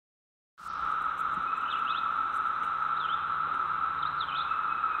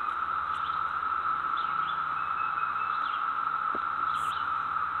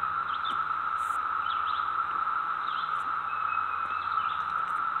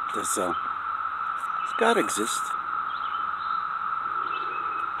Does God exist?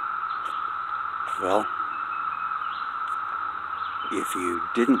 Well, if you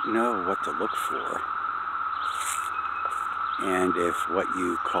didn't know what to look for, and if what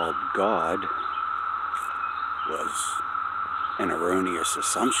you called God was an erroneous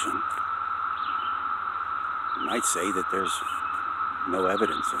assumption, you might say that there's no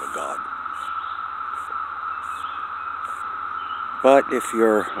evidence of a God. But if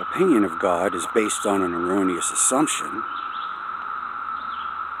your opinion of God is based on an erroneous assumption,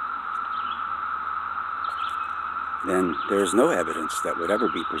 then there's no evidence that would ever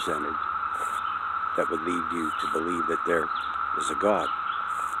be presented that would lead you to believe that there is a God.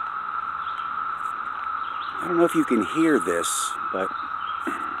 I don't know if you can hear this, but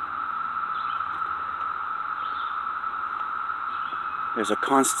there's a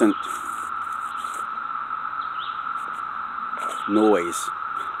constant noise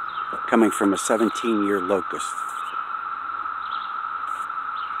coming from a 17-year locust.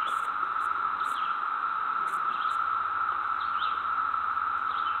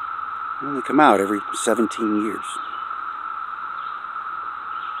 They only come out every 17 years.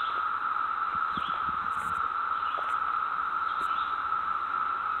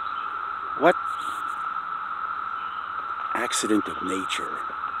 What accident of nature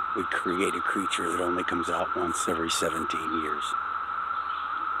would create a creature that only comes out once every 17 years?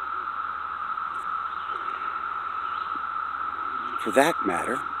 For that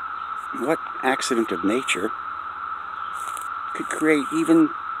matter, what accident of nature could create even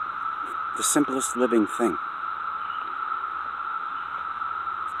the simplest living thing?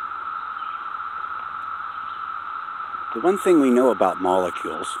 The one thing we know about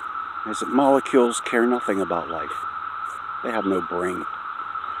molecules is that molecules care nothing about life. They have no brain.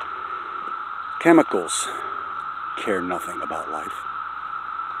 Chemicals care nothing about life.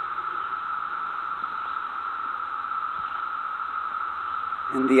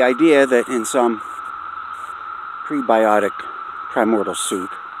 And the idea that in some prebiotic primordial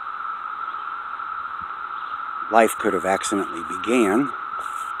soup, life could have accidentally began,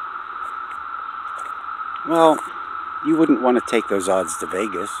 well, you wouldn't want to take those odds to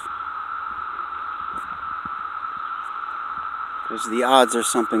Vegas, because the odds are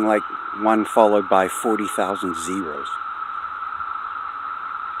something like 1 followed by 40,000 zeros.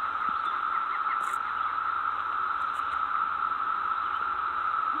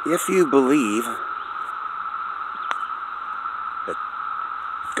 If you believe that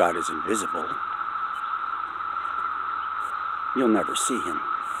God is invisible, you'll never see him.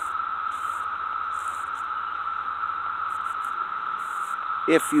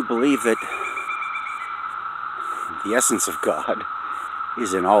 If you believe that the essence of God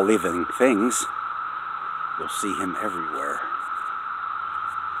is in all living things, you'll see him everywhere.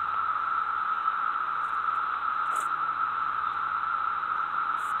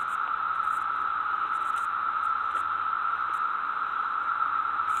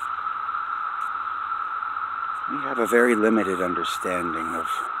 We have a very limited understanding of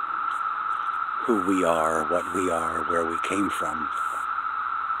who we are, what we are, where we came from.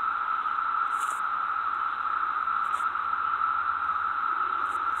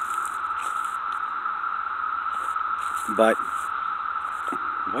 But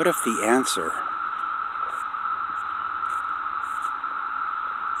what if the answer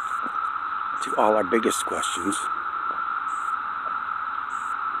to all our biggest questions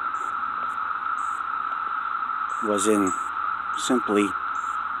was in simply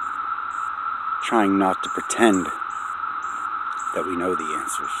trying not to pretend that we know the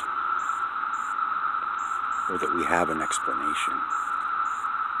answers, or that we have an explanation?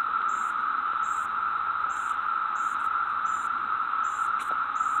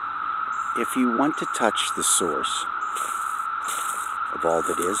 If you want to touch the source of all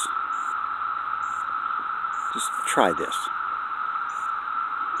that is, just try this.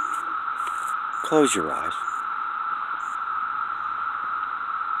 Close your eyes.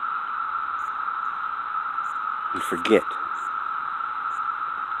 And forget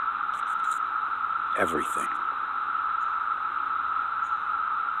everything.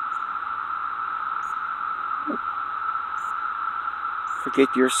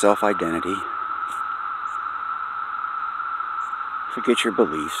 Forget your self-identity. Forget your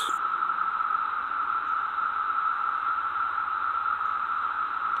beliefs.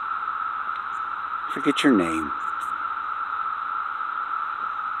 Forget your name.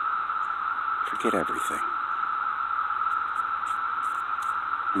 Forget everything.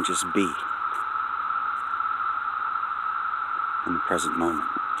 And just be in the present moment.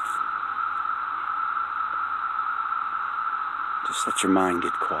 Just let Let your mind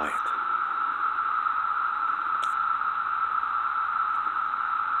get quiet.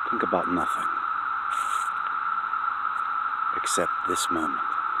 Think about nothing except this moment.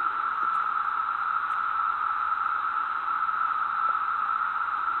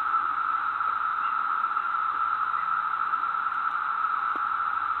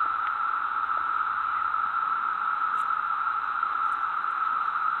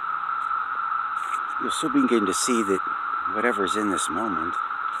 You'll soon begin to see that whatever's in this moment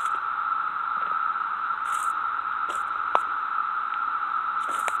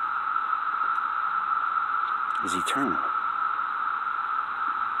is eternal.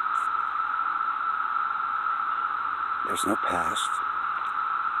 There's no past.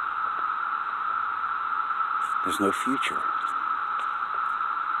 There's no future.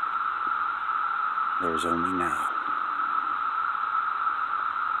 There is only now.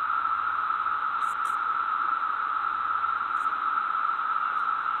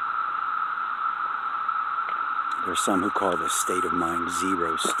 There are some who call this state of mind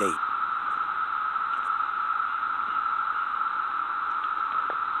zero state.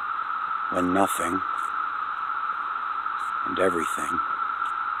 When nothing and everything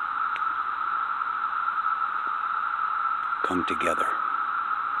come together.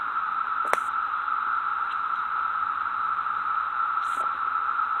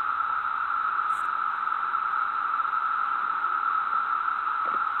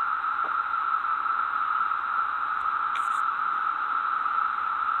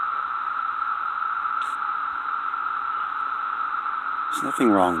 There's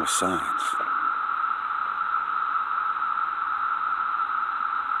nothing wrong with science.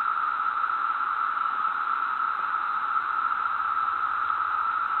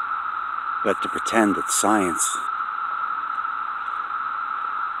 But to pretend that science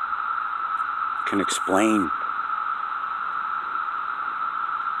can explain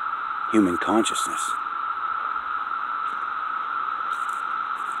human consciousness,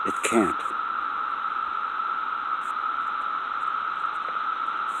 it can't.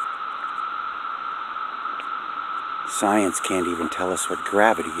 Science can't even tell us what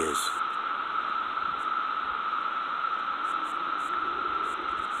gravity is.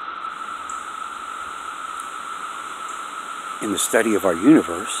 In the study of our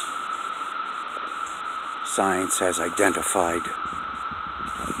universe, science has identified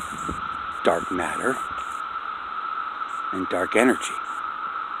dark matter and dark energy.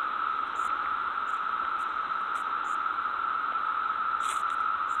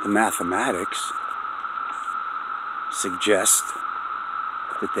 The mathematics suggest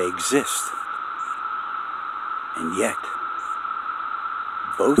that they exist, and yet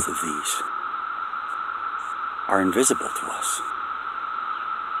both of these are invisible to us.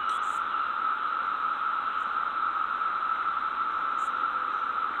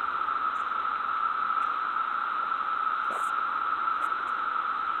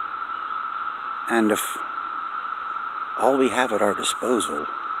 And if all we have at our disposal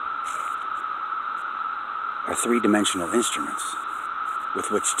are three-dimensional instruments with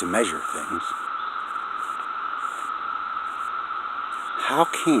which to measure things, how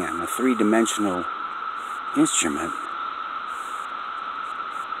can a three-dimensional instrument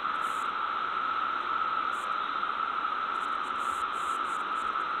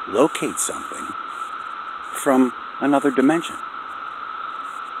locate something from another dimension?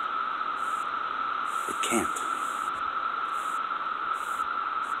 It can't.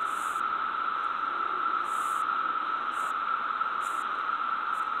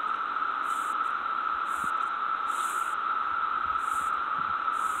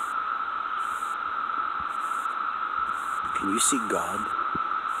 Can you see God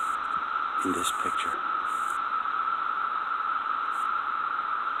in this picture?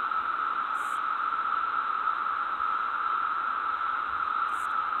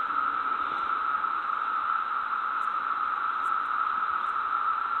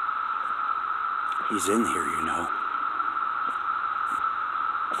 He's in here, you know.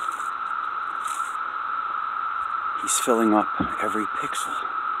 He's filling up every pixel.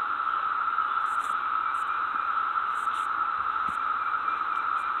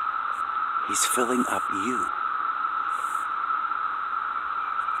 He's filling up you.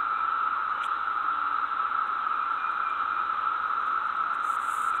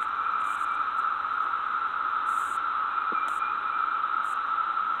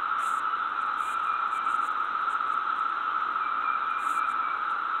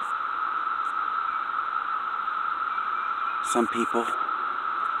 Some people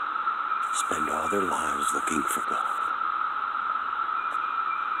spend all their lives looking for God.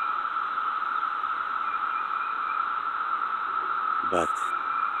 But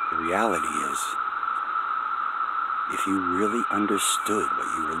the reality is, if you really understood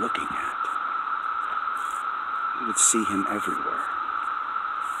what you were looking at, you would see him everywhere.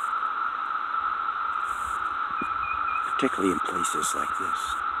 Particularly in places like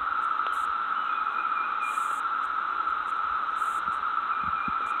this.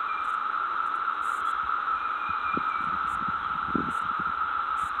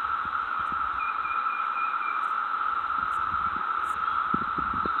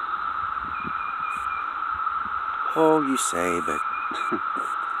 Oh, you say, but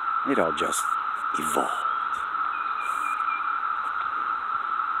it all just evolved.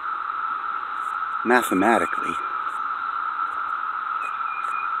 Mathematically,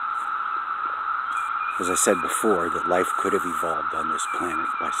 as I said before, that life could have evolved on this planet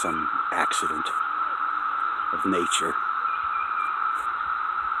by some accident of nature,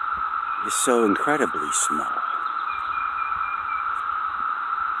 is so incredibly small.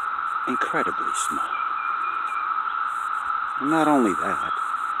 Incredibly small. And not only that,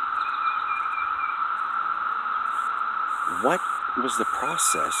 what was the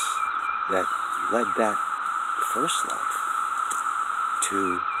process that led that first life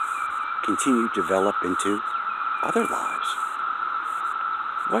to continue to develop into other lives?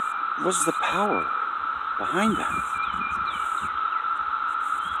 What was the power behind that?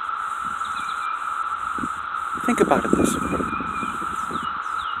 Think about it this way.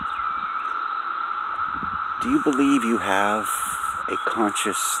 Do you believe you have a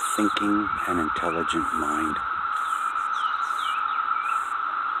conscious thinking and intelligent mind?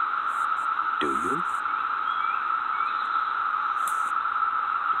 Do you?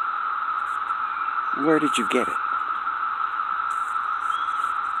 Where did you get it?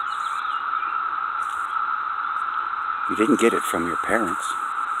 You didn't get it from your parents.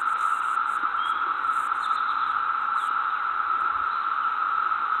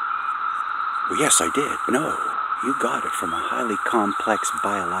 Well, yes, I did. No, you got it from a highly complex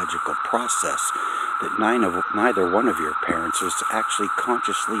biological process that neither one of your parents was actually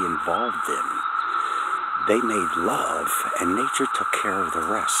consciously involved in. They made love, and nature took care of the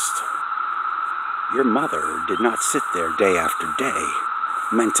rest. Your mother did not sit there day after day,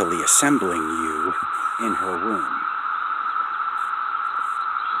 mentally assembling you in her womb.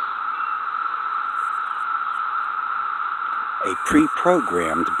 A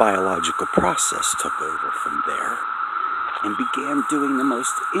pre-programmed biological process took over from there and began doing the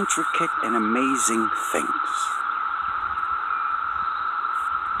most intricate and amazing things.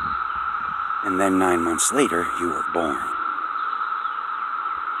 And then 9 months later, you were born.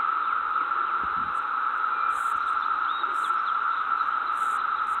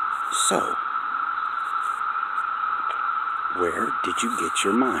 So, where did you get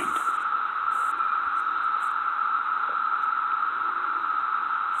your mind?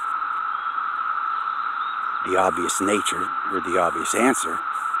 The obvious nature, or the obvious answer,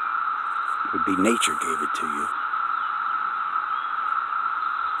 would be nature gave it to you.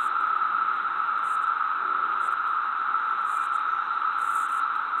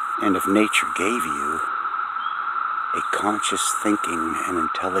 And if nature gave you a conscious thinking and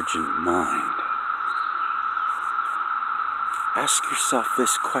intelligent mind, ask yourself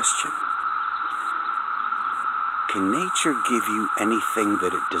this question. Can nature give you anything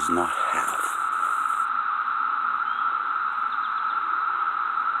that it does not have?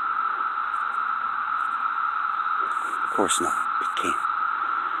 Of course not. It can't.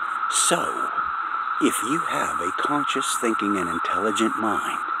 So, if you have a conscious thinking and intelligent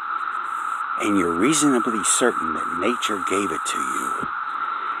mind, and you're reasonably certain that nature gave it to you,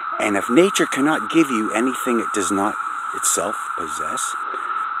 and if nature cannot give you anything it does not itself possess,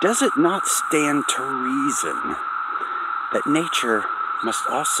 does it not stand to reason that nature must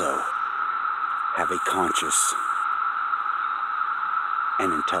also have a conscious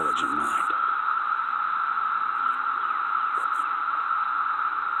and intelligent mind?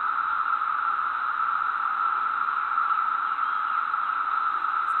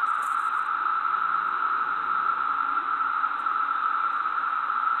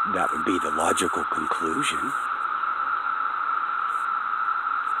 That would be the logical conclusion.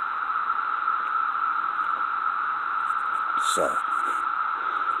 So,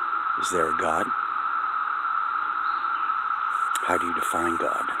 is there a God? How do you define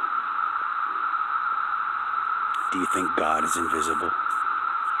God? Do you think God is invisible?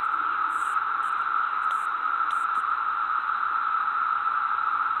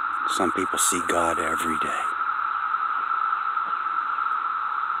 Some people see God every day.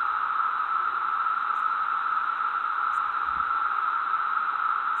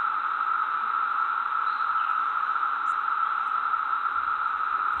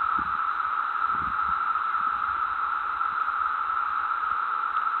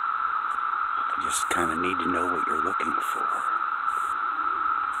 just kind of need to know what you're looking for.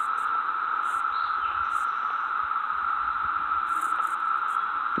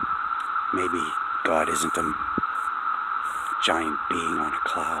 Maybe God isn't a giant being on a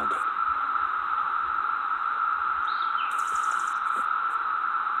cloud.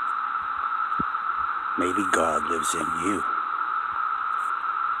 Maybe God lives in you.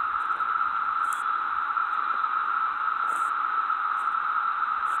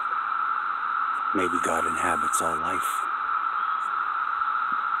 Maybe God inhabits all life.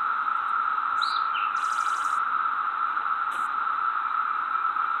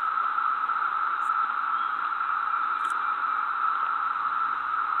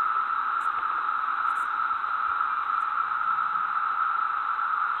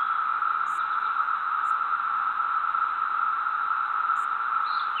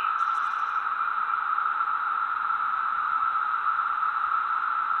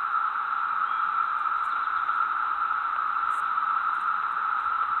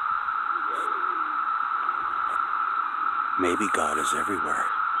 Maybe God is everywhere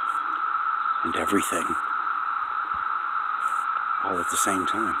and everything all at the same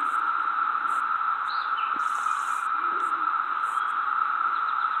time.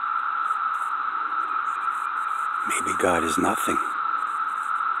 Maybe God is nothing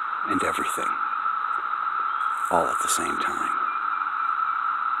and everything all at the same time.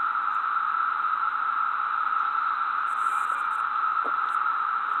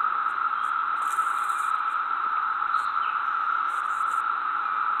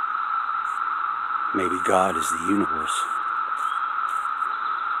 Maybe God is the universe.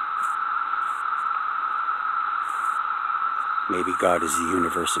 Maybe God is the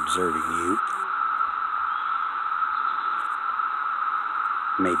universe observing you.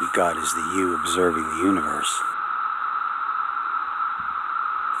 Maybe God is the you observing the universe.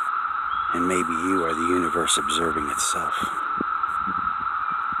 And maybe you are the universe observing itself.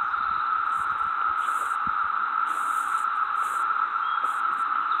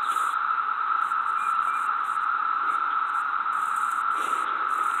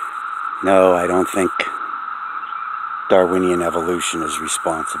 No, I don't think Darwinian evolution is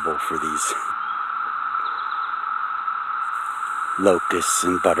responsible for these locusts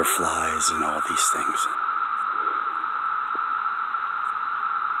and butterflies and all these things.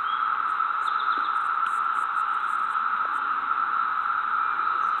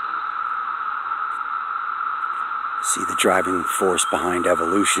 See, the driving force behind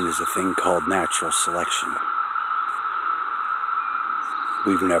evolution is a thing called natural selection.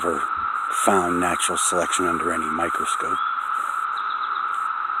 We've never found natural selection under any microscope.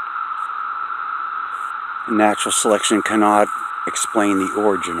 Natural selection cannot explain the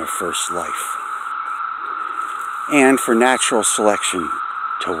origin of first life. And for natural selection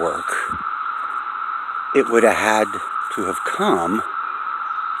to work, it would have had to have come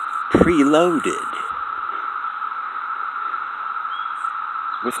preloaded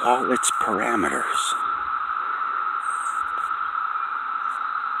with all its parameters.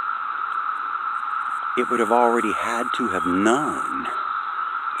 It would have already had to have known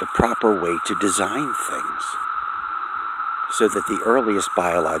the proper way to design things so that the earliest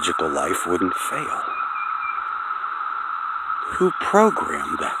biological life wouldn't fail. Who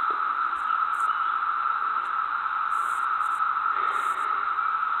programmed that?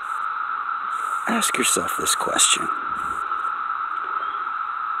 Ask yourself this question.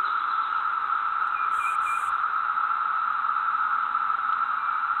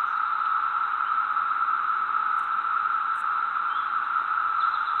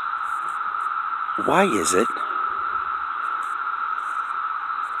 Why is it,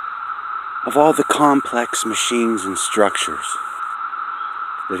 of all the complex machines and structures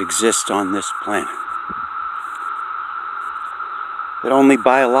that exist on this planet, that only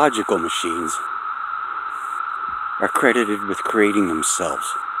biological machines are credited with creating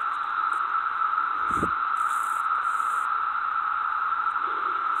themselves?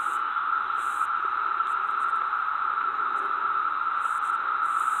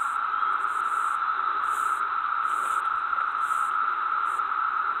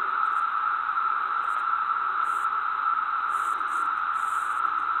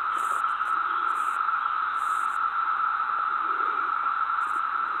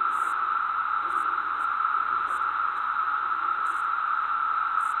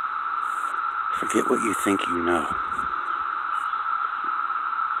 Forget what you think you know.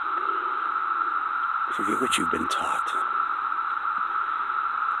 Forget what you've been taught.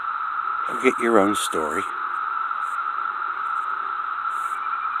 Forget your own story.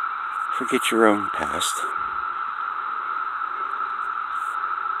 Forget your own past.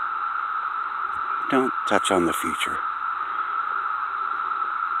 touch on the future.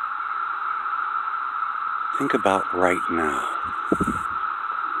 Think about right now.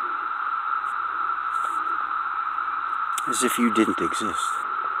 As if you didn't exist.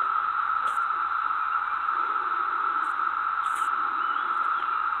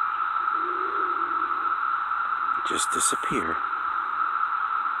 Just disappear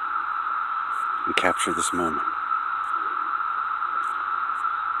and capture this moment.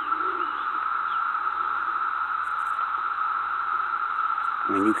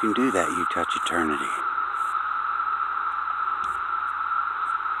 When you can do that, you touch eternity.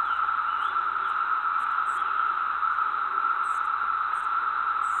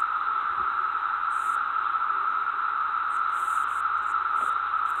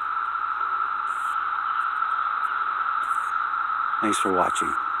 Thanks for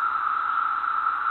watching.